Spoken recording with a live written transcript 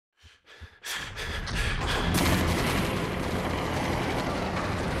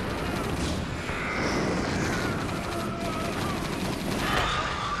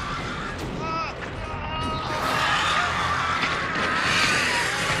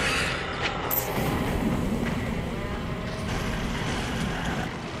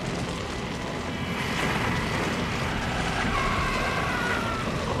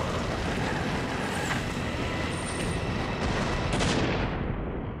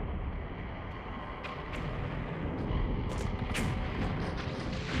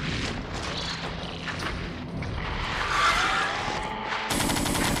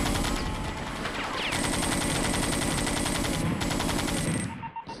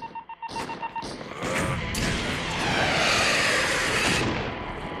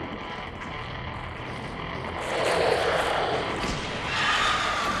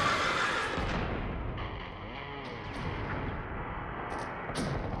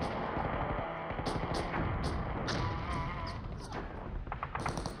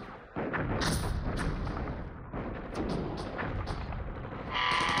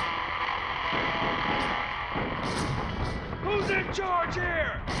charge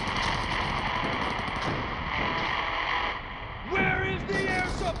here! Where is the air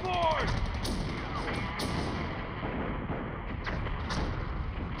support?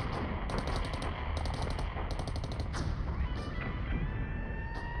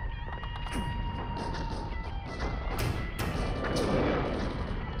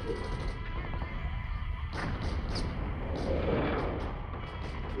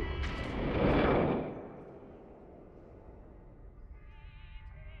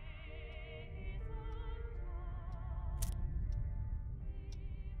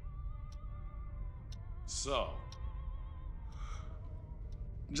 So,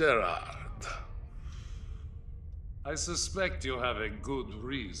 Gerard, I suspect you have a good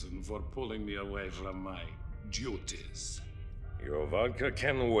reason for pulling me away from my duties. Your vodka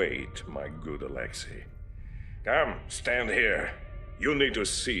can wait, my good Alexei. Come, stand here. You need to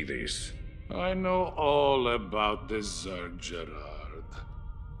see this. I know all about the Zerg, Gerard.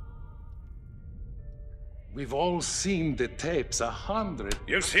 We've all seen the tapes 100.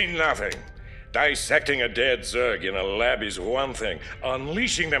 You've seen nothing. Dissecting a dead Zerg in a lab is one thing.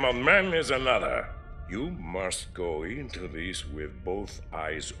 Unleashing them on men is another. You must go into this with both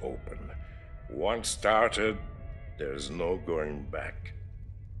eyes open. Once started, there's no going back.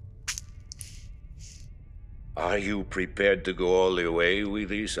 Are you prepared to go all the way with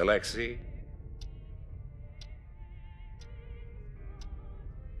this, Alexei?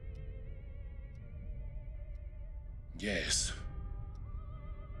 Yes.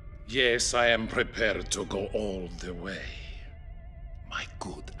 Yes, I am prepared to go all the way, my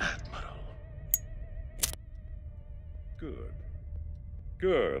good Admiral. Good.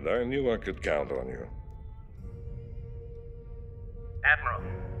 Good. I knew I could count on you. Admiral,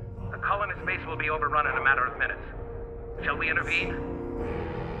 the colonist base will be overrun in a matter of minutes. Shall we intervene?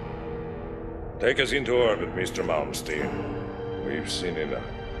 Take us into orbit, Mr. Malmsteen. We've seen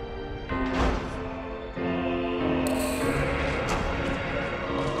enough.